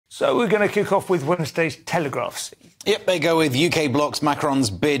So we're going to kick off with Wednesday's Telegraph. Yep, they go with UK blocks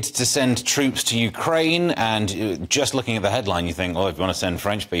Macron's bid to send troops to Ukraine. And just looking at the headline, you think, oh, if you want to send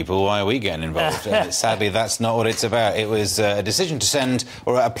French people, why are we getting involved? Sadly, that's not what it's about. It was a decision to send,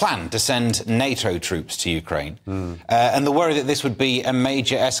 or a plan to send NATO troops to Ukraine. And the worry that this would be a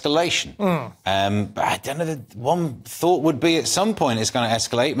major escalation. I don't know, one thought would be at some point it's going to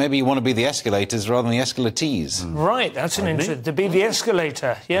escalate. Maybe you want to be the escalators rather than the escalatees. Right, that's an interesting... To be the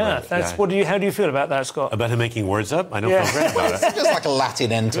escalator, yeah. Right, that's How do you feel about that, Scott? About him making words up? I don't feel great about it. It's just like a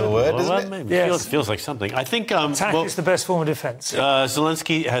Latin end to a word, doesn't it? Maybe. Yes. Feels like something. I think... Attack is the best form of defence.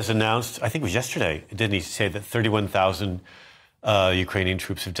 Zelensky has announced, I think it was yesterday, didn't he say that 31,000 Ukrainian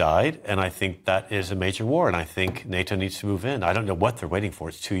troops have died, and I think that is a major war, and I think NATO needs to move in. I don't know what they're waiting for.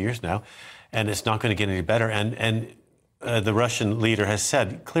 It's 2 years now, and it's not going to get any better. And the Russian leader has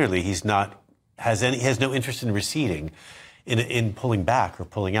said clearly he has no interest in receding, in pulling back or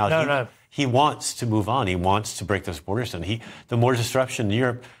pulling out. No. He wants to move on. He wants to break those borders down. The more disruption in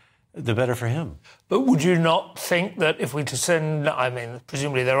Europe, the better for him. But would you not think that if we to send... I mean,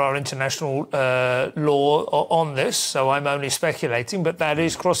 presumably there are international law on this, so I'm only speculating, but that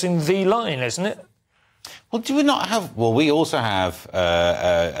is crossing the line, isn't it? Well, do we not have... Well, we also have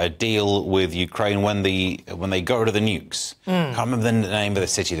a deal with Ukraine when they got rid of the nukes. I can't remember the name of the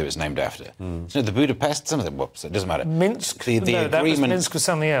city that it was named after. The Budapest, something. Whoops, it doesn't matter. Minsk? The agreement, that was Minsk was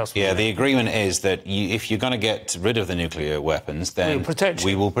something else. Yeah, the agreement is that if you're going to get rid of the nuclear weapons, then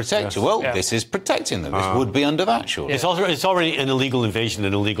we will protect you. Well, this is protecting them. This would be under that, surely. It's already an illegal invasion,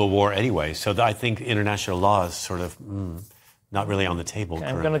 an illegal war anyway. So I think international law is sort of... not really on the table. Okay,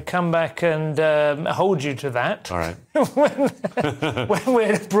 I'm going to come back and hold you to that. All right. when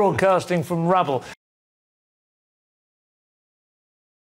we're broadcasting from rubble.